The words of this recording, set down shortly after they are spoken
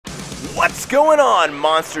What's going on,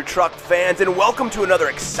 Monster Truck fans, and welcome to another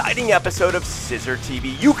exciting episode of Scissor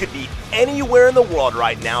TV. You could be anywhere in the world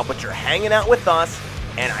right now, but you're hanging out with us,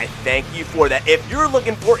 and I thank you for that. If you're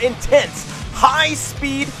looking for intense,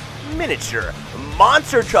 high-speed, miniature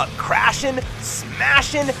monster truck crashing,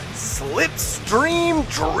 smashing, slipstream,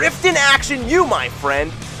 drifting action, you, my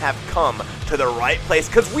friend, have come to the right place,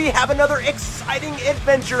 because we have another exciting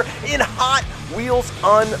adventure in Hot Wheels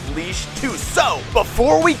Unleashed 2. So,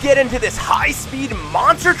 before we get into this high-speed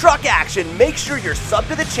monster truck action, make sure you're subbed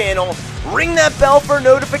to the channel, ring that bell for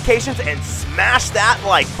notifications, and smash that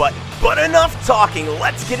like button. But enough talking,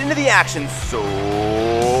 let's get into the action. So,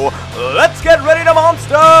 let's get ready to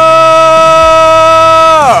monster!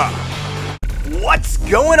 What's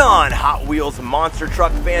going on, Hot Wheels Monster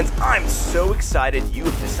Truck fans? I'm so excited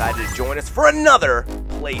you've decided to join us for another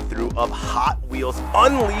playthrough of Hot Wheels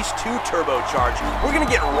Unleashed 2 Turbocharged. We're going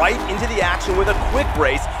to get right into the action with a quick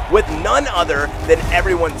race with none other than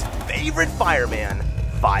everyone's favorite fireman,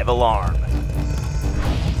 5 Alarm.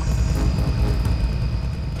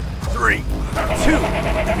 3, 2,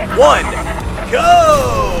 1,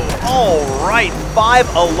 go! Alright,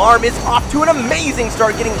 5 Alarm is off to an amazing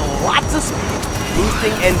start, getting lots of speed,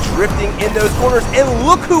 boosting and drifting in those corners. And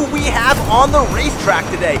look who we have on the racetrack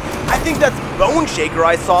today. I think that's Boneshaker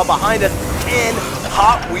I saw behind us, and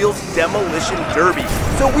Hot Wheels Demolition Derby.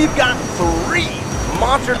 So we've got 3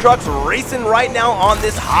 monster trucks racing right now on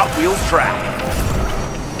this Hot Wheels track.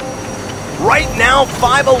 Right now,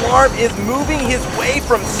 5 Alarm is moving his way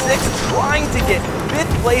from 6th, trying to get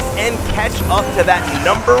 5th place and catch up to that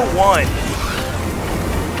number 1.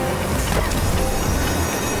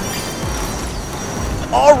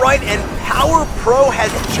 Alright, and Power Pro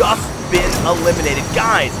has just been eliminated.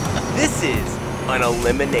 Guys, this is an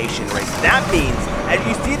elimination race. That means, as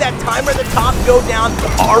you see that timer at the top go down,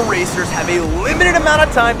 our racers have a limited amount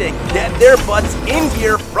of time to get their butts in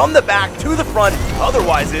gear from the back to the front.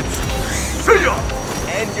 Otherwise, it's see ya!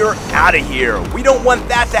 And you're out of here. We don't want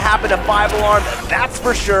that to happen to 5 Alarm, that's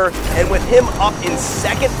for sure. And with him up in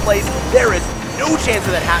 2nd place, there is no chance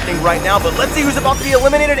of that happening right now. But let's see who's about to be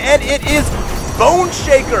eliminated, and it is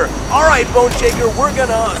Boneshaker. Alright, Boneshaker, we're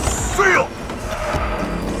gonna see ya!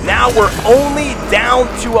 Now we're only down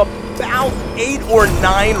to about 8 or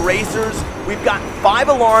 9 racers. We've got 5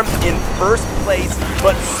 Alarm in 1st place,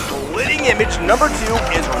 but Splitting Image number 2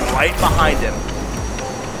 is right behind him.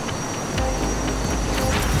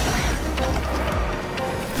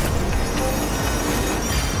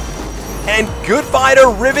 And Good Fighter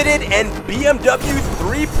Riveted and BMW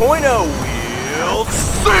 3.0 will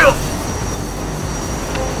seal.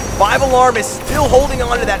 5 Alarm is still holding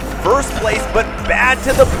on to that 1st place, but Bad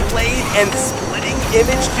to the Blade and Splitting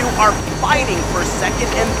Image 2 are fighting for 2nd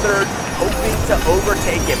and 3rd, hoping to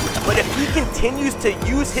overtake him. But if he continues to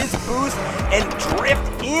use his boost and drift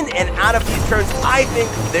in and out of these turns, I think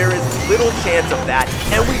there is little chance of that.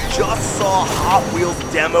 And we just saw Hot Wheels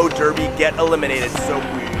Demo Derby get eliminated, so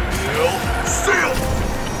we will seal.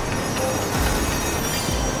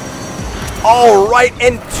 Alright,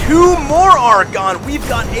 and 2 more are gone. We've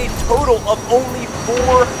got a total of only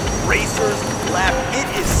 4 racers left. It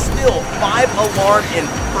is still 5 Alarm in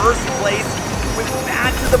 1st place, with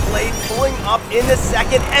Bad to the Blade pulling up in the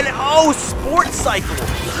 2nd. And oh, Sports Cycle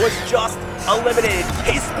was just eliminated.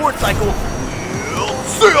 Hey, Sports Cycle, will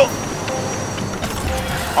seal.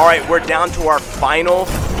 Alright, we're down to our final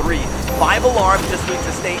 3. 5 Alarm just needs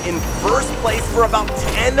to stay in 1st place for about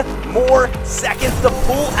 10 more seconds to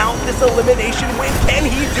pull out this elimination win. Can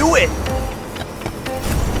he do it?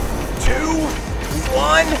 2,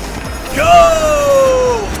 1,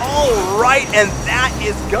 go! Alright, and that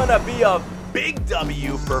is gonna be a big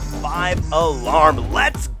W for 5 Alarm.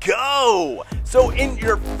 Let's go! So in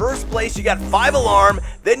your 1st place, you got 5 Alarm,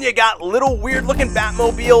 then you got little weird looking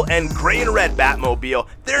Batmobile and gray and red Batmobile.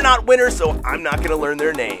 They're not winners, so I'm not gonna learn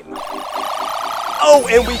their name. Oh,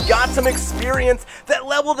 and we got some experience that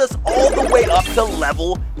leveled us all the way up to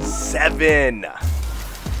level 7.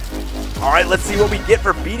 Alright, let's see what we get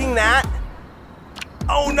for beating that.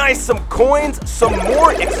 Oh, nice, some coins, some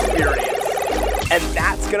more experience. And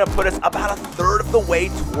that's gonna put us about 1/3 of the way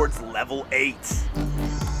towards level 8.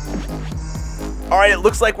 Alright, it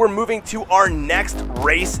looks like we're moving to our next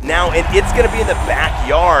race now, and it's gonna be in the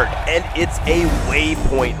backyard, and it's a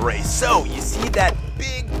waypoint race. So, you see that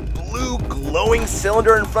big blue glowing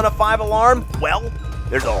cylinder in front of 5 Alarm? Well,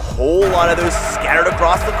 there's a whole lot of those scattered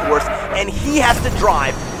across the course, and he has to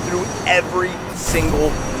drive through every single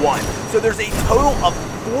one. So there's a total of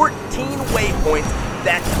 14 waypoints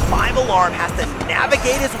that 5 Alarm has to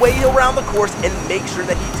navigate his way around the course and make sure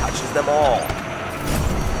that he touches them all.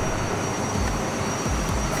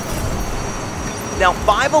 Now,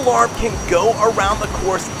 5 Alarm can go around the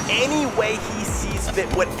course any way he sees fit,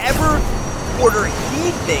 whatever order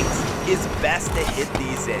he thinks is best to hit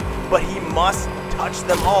these in, but he must touch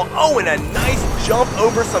them all. Oh, and a nice jump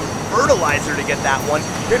over some fertilizer to get that one.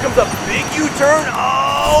 Here comes a big U-turn.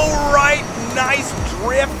 All right, nice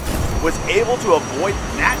drift. Was able to avoid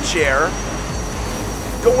that chair.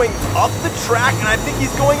 Going up the track, and I think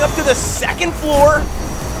he's going up to the second floor.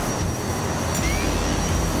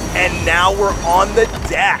 And now we're on the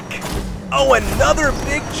deck. Oh, another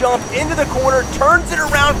big jump into the corner, turns it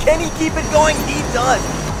around. Can he keep it going? He does.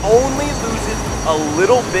 Only loses a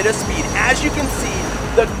little bit of speed. As you can see,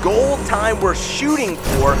 the goal time we're shooting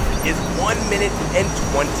for is 1 minute and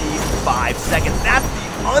 25 seconds. That's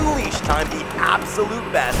the unleash time, the absolute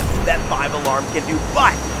best that 5 Alarm can do.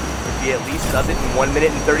 But if he at least does it in 1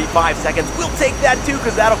 minute and 35 seconds, we'll take that too,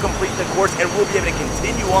 because that'll complete the course and we'll be able to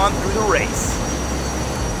continue on through the race.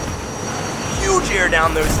 Huge air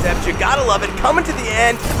down those steps, you gotta love it. Coming to the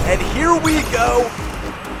end, and here we go.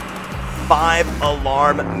 5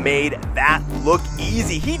 Alarm made that look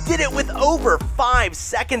easy. He did it with over 5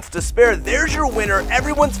 seconds to spare. There's your winner,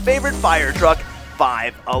 everyone's favorite fire truck,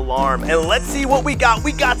 5 Alarm. And let's see what we got.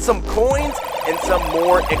 We got some coins and some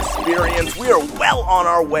more experience. We are well on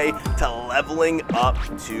our way to leveling up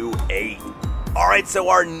to 8. All right, so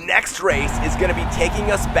our next race is going to be taking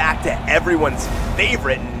us back to everyone's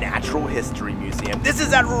favorite natural history museum. This is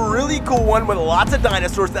that really cool one with lots of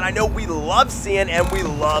dinosaurs that I know we love seeing and we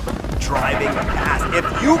love driving past. If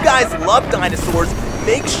you guys love dinosaurs,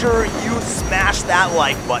 make sure you smash that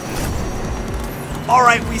like button. All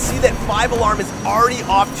right, we see that 5 Alarm is already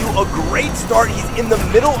off to a great start. He's in the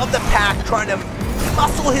middle of the pack trying to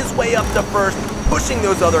muscle his way up to first, pushing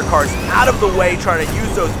those other cars out of the way, trying to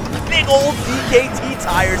use those big old DKT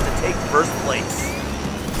tires to take first place.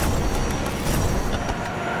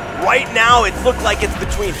 Right now, it looked like it's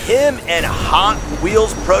between him and Hot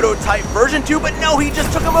Wheels Prototype version 2, but no, he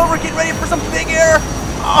just took him over, getting ready for some big air.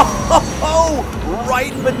 Oh,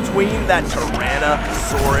 right between that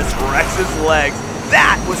Tyrannosaurus Rex's legs.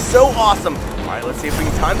 That was so awesome. All right, let's see if we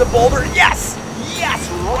can time the boulder. Yes, yes,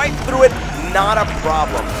 right through it, not a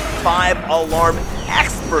problem. 5 Alarm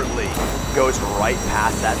expertly goes right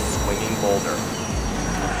past that swinging boulder.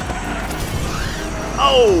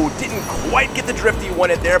 Oh, didn't quite get the drift he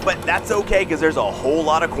wanted there, but that's okay because there's a whole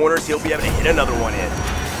lot of corners he'll be able to hit another one in.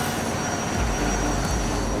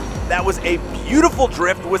 That was a beautiful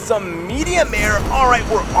drift with some medium air. All right,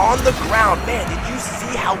 we're on the ground. Man, did you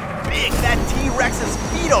see how big that T-Rex's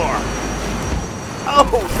feet are? Oh,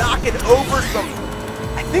 knocking over some,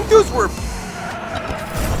 I think those were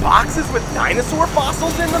boxes with dinosaur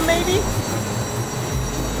fossils in them, maybe?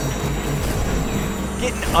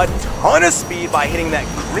 Getting a ton of speed by hitting that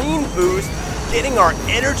green boost, getting our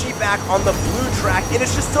energy back on the blue track, and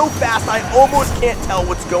it's just so fast I almost can't tell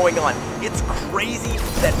what's going on. It's crazy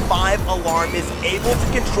that 5 Alarm is able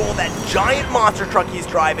to control that giant monster truck he's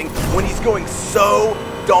driving when he's going so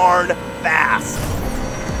darn fast.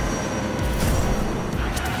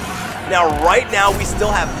 Now, right now, we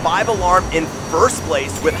still have 5 Alarm in first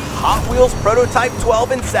place with Hot Wheels Prototype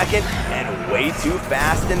 12 in second and Way Too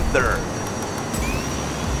Fast in third.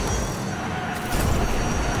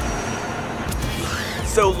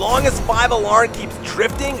 So long as 5 Alarm keeps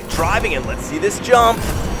drifting, driving, and let's see this jump.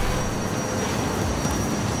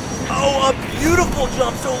 Oh, a beautiful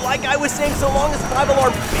jump. So like I was saying, so long as 5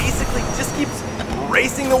 Alarm basically just keeps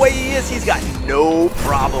racing the way he is, he's got no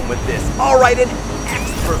problem with this. All right, and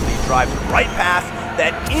expertly drives right past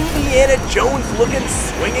that Indiana Jones looking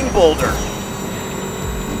swinging boulder.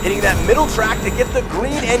 Hitting that middle track to get the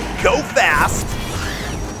green and go fast.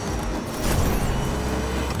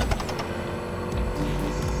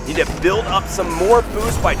 Need to build up some more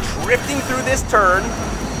boost by drifting through this turn.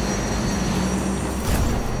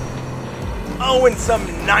 Oh, and some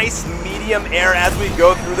nice medium air as we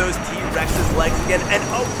go through those T-Rex's legs again. And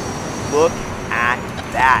oh, look at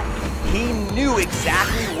that. He knew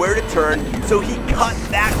exactly where to turn, so he cut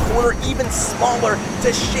that corner even smaller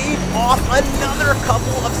to shave off another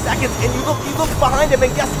couple of seconds. And you look behind him,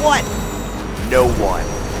 and guess what? No one.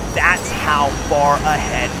 That's how far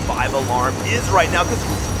ahead 5 Alarm is right now, because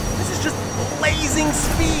this is just blazing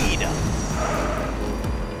speed.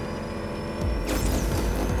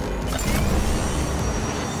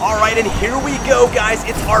 All right, and here we go, guys.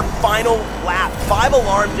 It's our final lap. 5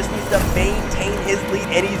 Alarm just needs to maintain his lead,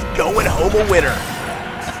 and he's going home a winner.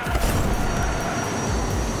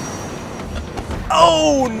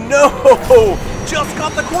 Oh, no! Just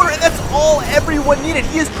got the corner, and that's all everyone needed.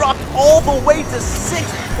 He has dropped all the way to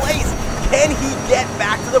 6th place. Can he get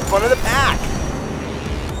back to the front of the pack?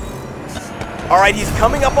 All right, he's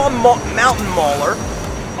coming up on Mountain Mauler.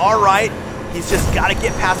 All right, he's just got to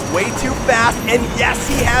get past way too fast. And yes,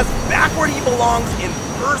 he has back where he belongs in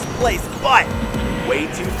first place, but way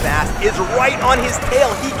too fast is right on his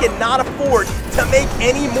tail. He cannot afford to make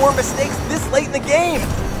any more mistakes this late in the game.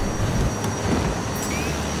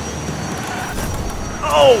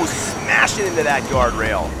 Oh, smashing into that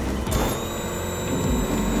guardrail.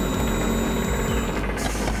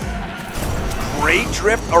 Great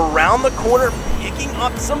drift around the corner, picking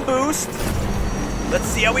up some boost. Let's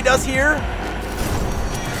see how he does here.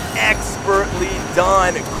 Expertly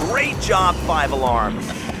done. Great job, 5 Alarm.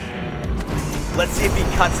 Let's see if he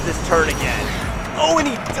cuts this turn again. Oh, and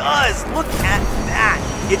he does. Look at that.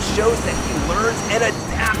 It shows that he learns and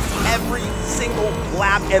adapts every single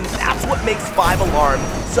lap, and that's what makes 5 Alarm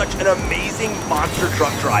such an amazing monster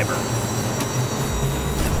truck driver.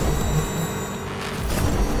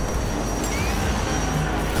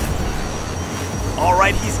 All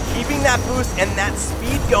right, he's keeping that boost and that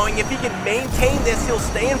speed going. If he can maintain this, he'll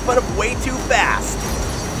stay in front of way too fast.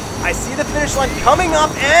 I see the finish line coming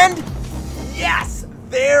up, and yes,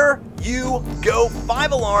 there you go.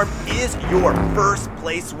 5 Alarm is your first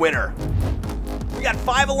place winner. We got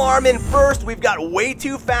 5 Alarm in first, we've got Way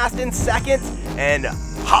Too Fast in second, and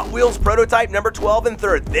Hot Wheels Prototype number 12 in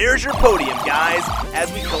third. There's your podium, guys,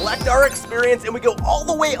 as we collect our experience and we go all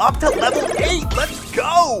the way up to level 8. Let's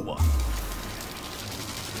go!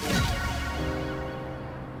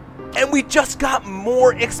 And we just got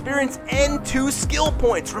more experience and 2 skill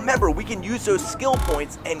points. Remember, we can use those skill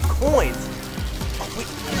points and coins. Oh, wait,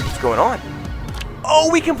 what's going on? Oh,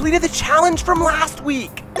 we completed the challenge from last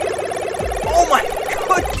week. Oh my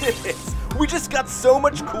goodness. We just got so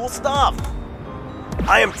much cool stuff.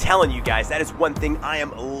 I am telling you guys, that is one thing I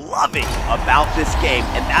am loving about this game,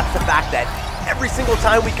 and that's the fact that every single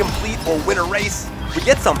time we complete or win a race, we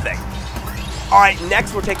get something. All right,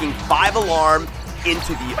 next we're taking 5 Alarm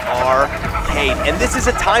into the arcade, and this is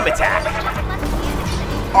a time attack.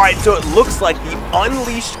 All right, so it looks like the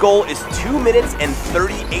unleashed goal is 2 minutes and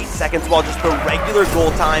 38 seconds, while just the regular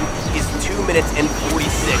goal time is 2 minutes and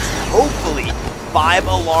 46. Hopefully, 5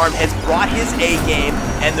 Alarm has brought his A game,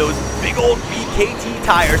 and those big old BKT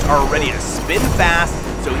tires are ready to spin fast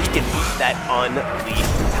so he can beat that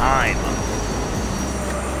unleashed time.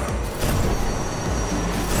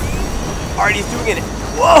 All right, he's doing it.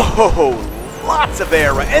 Whoa! Lots of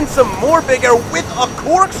air and some more big air with a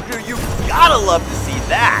corkscrew. You gotta love to see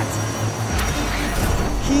that.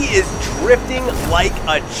 He is drifting like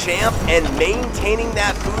a champ and maintaining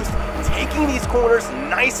that boost, taking these corners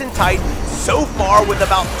nice and tight. So far, with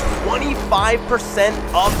about 25%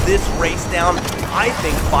 of this race down, I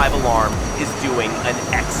think 5 Alarm is doing an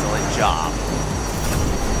excellent job.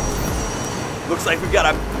 Looks like we've got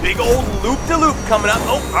a big old loop-de-loop coming up.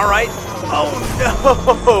 Oh, all right. Oh,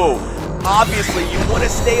 no. Obviously, you want to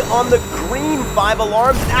stay on the green, 5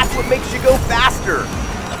 Alarm. That's what makes you go faster.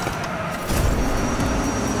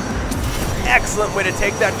 Excellent way to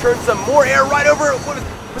take that turn. Some more air right over.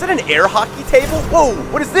 Was that an air hockey table? Whoa,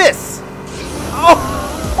 what is this?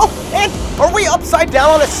 Oh, and are we upside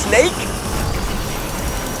down on a snake?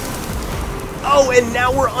 Oh, and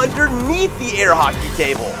now we're underneath the air hockey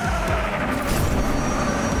table.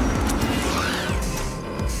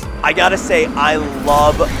 I gotta say, I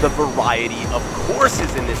love the variety of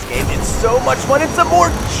courses in this game. It's so much fun. It's a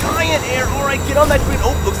more giant air. All right, get on that green.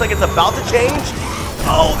 Oh, looks like it's about to change.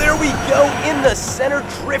 Oh, there we go. In the center,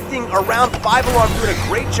 drifting around. 5 Alarm doing a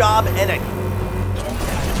great job. And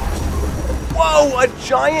whoa, a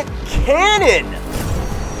giant cannon.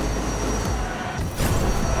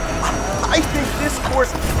 I think this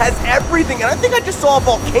course has everything. And I think I just saw a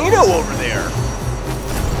volcano over there.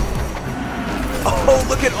 Oh,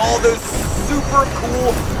 look at all those super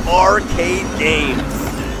cool arcade games.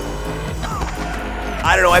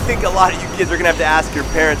 I don't know, I think a lot of you kids are gonna have to ask your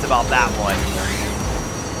parents about that one.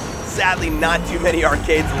 Sadly, not too many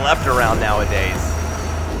arcades left around nowadays.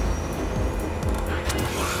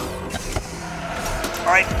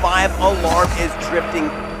 All right, 5 Alarm is drifting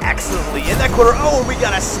excellently in that corner. Oh, and we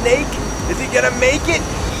got a snake. Is he gonna make it?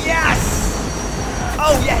 Yes!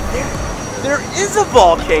 Oh yeah, there is a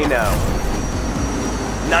volcano.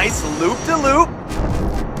 Nice loop-de-loop.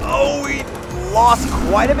 Oh, he lost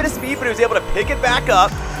quite a bit of speed, but he was able to pick it back up.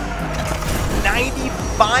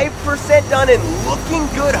 95% done and looking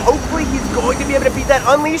good. Hopefully he's going to be able to beat that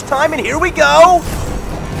unleashed time, and here we go.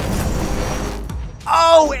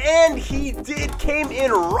 Oh, and he came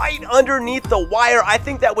in right underneath the wire. I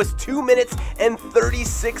think that was 2 minutes and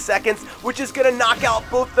 36 seconds, which is gonna knock out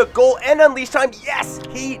both the goal and unleashed time. Yes,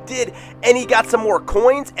 he did. And he got some more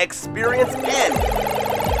coins, experience, and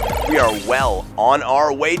we are well on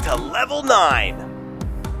our way to level 9.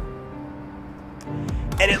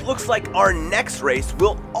 And it looks like our next race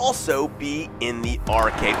will also be in the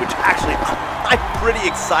arcade, which actually I'm pretty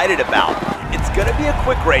excited about. It's gonna be a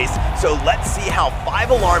quick race, so let's see how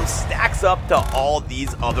 5 Alarm stacks up to all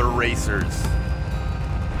these other racers.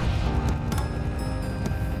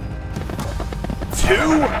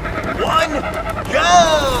 2, 1,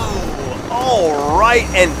 go! All right,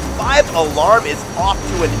 and 5 Alarm is off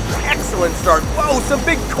to an excellent start. Whoa, some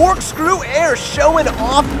big corkscrew air showing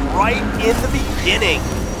off right in the beginning.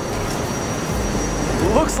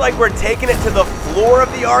 Looks like we're taking it to the floor of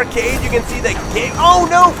the arcade. You can see the game. Oh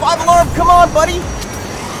no, 5 Alarm, come on, buddy.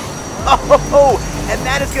 Oh, and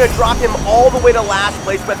that is gonna drop him all the way to last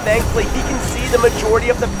place, but thankfully he can see the majority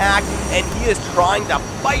of the pack, and he is trying to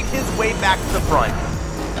fight his way back to the front.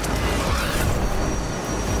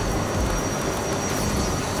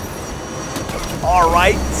 All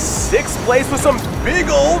right, 6th place with some big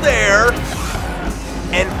old air.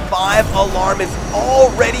 And 5 Alarm is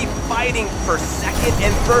already fighting for 2nd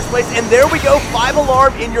and 1st place. And there we go, 5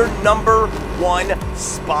 Alarm in your number 1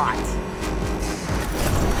 spot.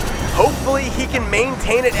 Hopefully he can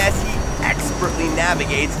maintain it as he expertly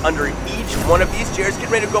navigates under each one of these chairs.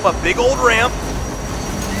 Getting ready to go up a big old ramp.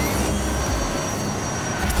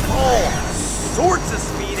 All sorts of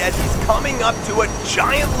speed as he's coming up to a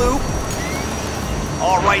giant loop.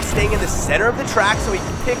 All right, staying in the center of the track so he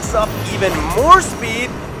picks up even more speed.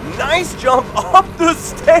 Nice jump up the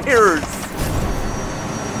stairs.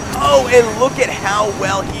 Oh, and look at how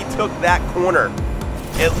well he took that corner.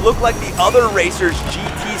 It looked like the other racers,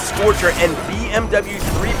 GT Scorcher and BMW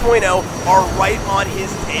 3.0, are right on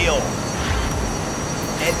his tail.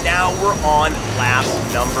 And now we're on lap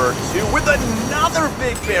number 2 with another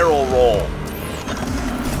big barrel roll.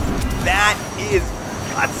 That is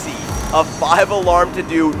gutsy of 5 Alarm to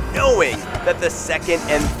do, knowing that the 2nd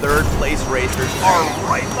and 3rd place racers are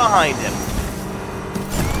right behind him.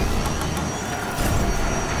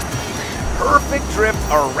 Perfect drift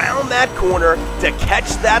around that corner to catch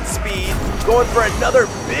that speed, going for another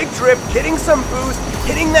big drift, getting some boost,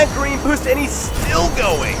 hitting that green boost, and he's still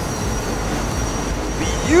going.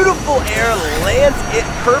 Beautiful air, lands it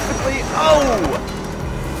perfectly. Oh!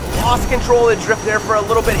 Lost control of the drift there for a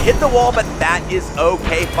little bit, hit the wall, but that is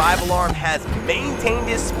okay. 5 Alarm has maintained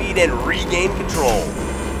his speed and regained control.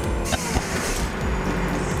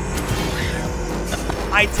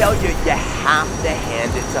 I tell you, you have to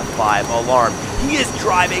hand it to 5 Alarm. He is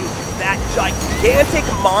driving that gigantic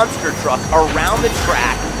monster truck around the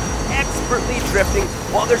track, expertly drifting,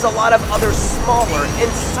 while there's a lot of other smaller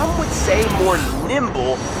and some would say more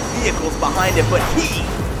nimble vehicles behind him, but he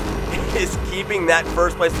is keeping that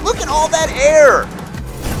 1st place. Look at all that air.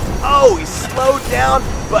 Oh, he slowed down,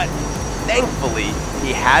 but thankfully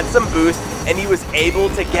he had some boost and he was able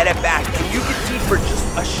to get it back. And you can see for just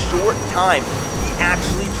a short time, he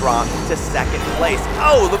actually dropped to 2nd place.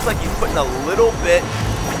 Oh, it looks like he's putting a little bit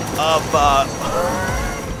of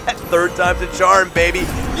that 3rd time's a charm, baby.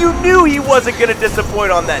 You knew he wasn't gonna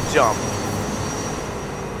disappoint on that jump.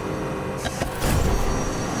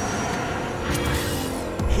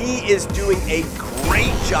 He is doing a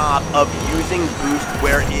great job of using boost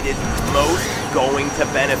where it is most going to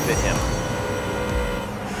benefit him.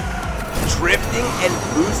 Drifting and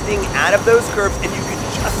boosting out of those curves, and you can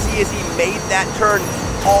just see as he made that turn,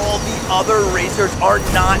 all the other racers are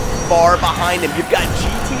not far behind him. You've got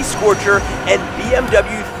GT Scorcher and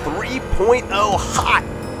BMW 3.0 hot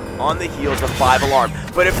on the heels of 5 Alarm.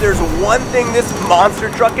 But if there's one thing this monster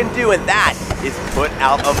truck can do, and that is put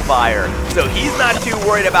out a fire. So he's not too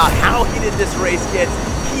worried about how heated this race gets.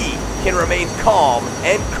 He can remain calm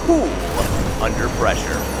and cool under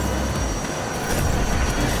pressure.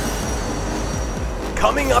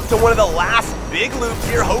 Coming up to one of the last big loops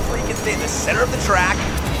here. Hopefully he can stay in the center of the track.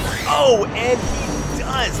 Oh, and he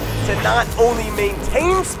does, to not only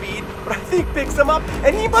maintain speed, but I think picks him up,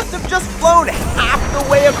 and he must have just flown half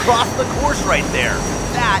the way across the course right there.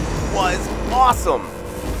 That was awesome.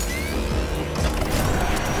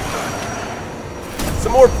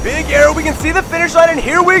 Some more big air. We can see the finish line, and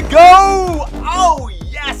here we go. Oh,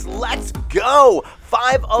 yes, let's go.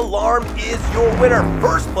 5 Alarm is your winner.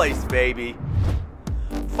 1st place, baby.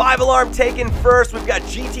 5 Alarm taken 1st. We've got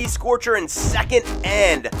GT Scorcher in 2nd,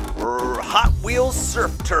 and Hot Wheels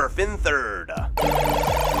Surf Turf in 3rd.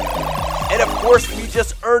 And of course, we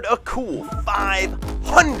just earned a cool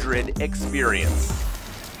 500 experience.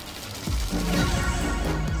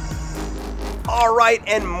 All right,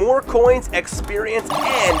 and more coins, experience,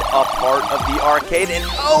 and a part of the arcade. And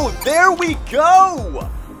oh, there we go!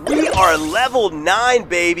 We are level 9,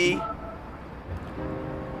 baby.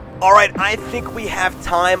 All right, I think we have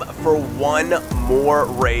time for one more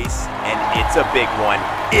race, and it's a big one.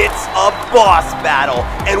 It's a boss battle,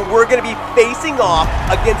 and we're gonna be facing off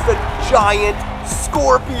against a giant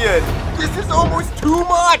scorpion. This is almost too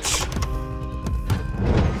much.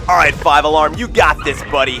 All right, 5 Alarm, you got this,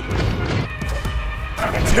 buddy.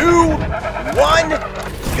 2, 1,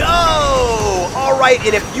 go! All right,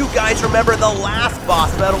 and if you guys remember the last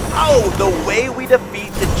boss battle, the way we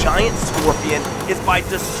defeat the giant scorpion is by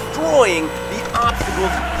destroying the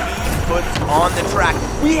obstacles he puts on the track.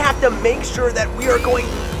 We have to make sure that we are going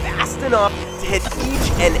fast enough to hit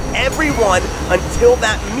each and every one until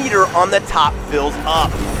that meter on the top fills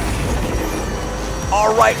up.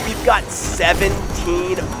 All right, we've got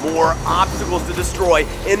 17 more obstacles to destroy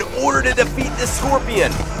in order to defeat this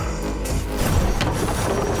scorpion.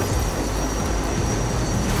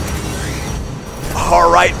 All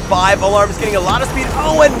right, 5 Alarm is getting a lot of speed.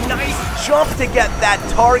 Oh, a nice jump to get that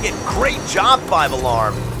target. Great job, 5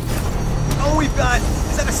 Alarm. Oh, we've got,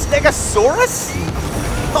 is that a Stegosaurus?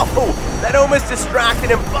 Oh, that almost distracted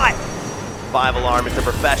him, but 5 Alarm is a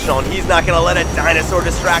professional, and he's not going to let a dinosaur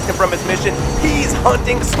distract him from his mission. He's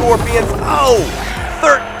hunting scorpions. Oh,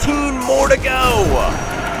 13 more to go.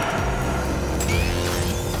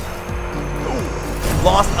 Ooh,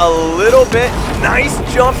 lost a little bit. Nice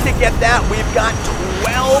jump to get that. We've got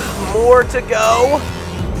 12 more to go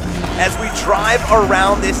as we drive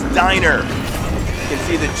around this diner. You can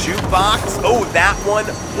see the jukebox. Oh, that one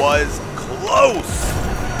was close.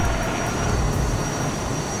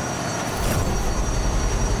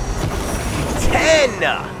 10.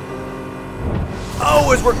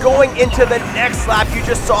 Oh, as we're going into the next lap, you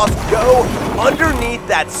just saw us go underneath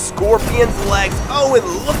that scorpion's legs. Oh, and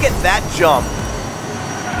look at that jump.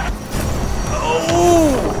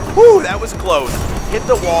 Oh, whew, that was close. Hit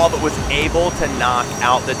the wall, but was able to knock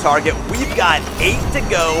out the target. We've got 8 to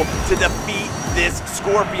go to defeat this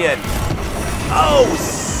scorpion. Oh,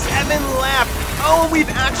 7 left. Oh, we've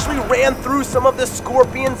actually ran through some of the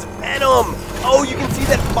scorpion's venom. Oh, you can see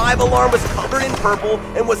that 5 Alarm was covered in purple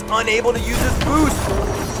and was unable to use his boost.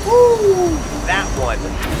 Woo! That one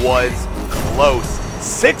was close.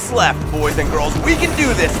 6 left, boys and girls. We can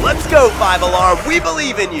do this. Let's go, 5 Alarm. We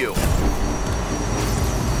believe in you.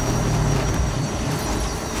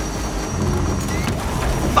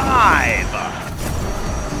 5.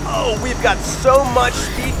 Oh, we've got so much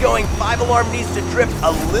speed going. 5 Alarm needs to drift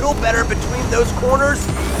a little better between those corners.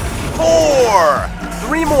 4.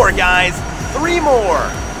 3 more, guys. 3 more.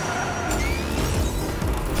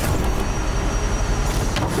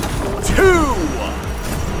 2.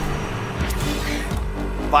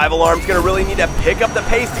 5 Alarm's gonna really need to pick up the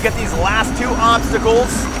pace to get these last 2 obstacles.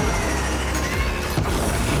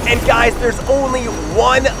 And guys, there's only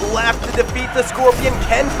 1 left to defeat the scorpion.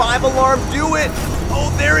 Can 5 Alarm do it? Oh,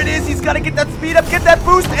 there it is. He's got to get that speed up, get that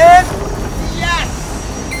boost, and yes!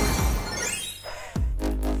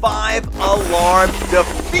 5 Alarm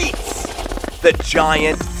defeats the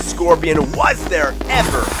giant scorpion. Was there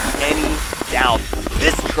ever any doubt?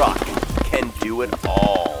 This truck can do it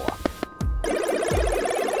all.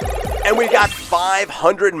 And we got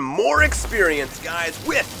 500 more experience, guys,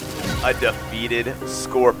 with a defeated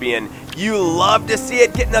scorpion. You love to see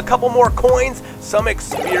it, getting a couple more coins, some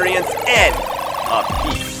experience, and a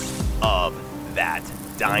piece of that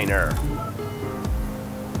diner.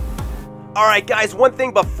 All right, guys, one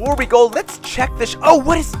thing before we go, let's check this. Oh,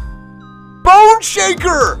 what is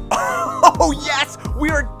Boneshaker? Oh, yes, we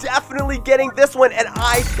are definitely getting this one, and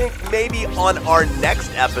I think maybe on our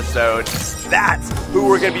next episode, that's who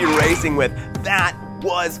we're going to be racing with. That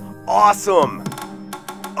was awesome.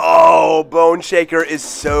 Oh, Boneshaker is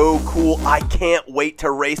so cool. I can't wait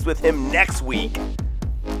to race with him next week.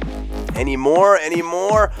 Any more? Any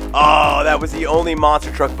more? Oh, that was the only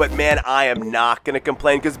monster truck, but man, I am not going to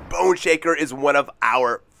complain because Boneshaker is one of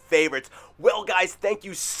our favorites. Well, guys, thank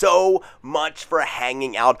you so much for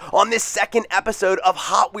hanging out on this second episode of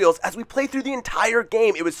Hot Wheels as we play through the entire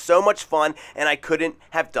game. It was so much fun, and I couldn't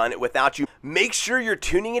have done it without you. Make sure you're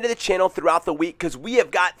tuning into the channel throughout the week because we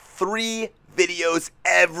have got 3 videos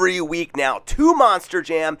every week now. 2 Monster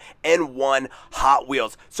Jam and 1 Hot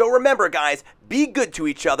Wheels. So remember, guys, be good to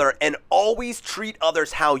each other and always treat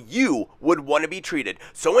others how you would want to be treated.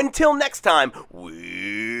 So until next time,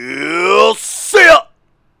 we'll see ya!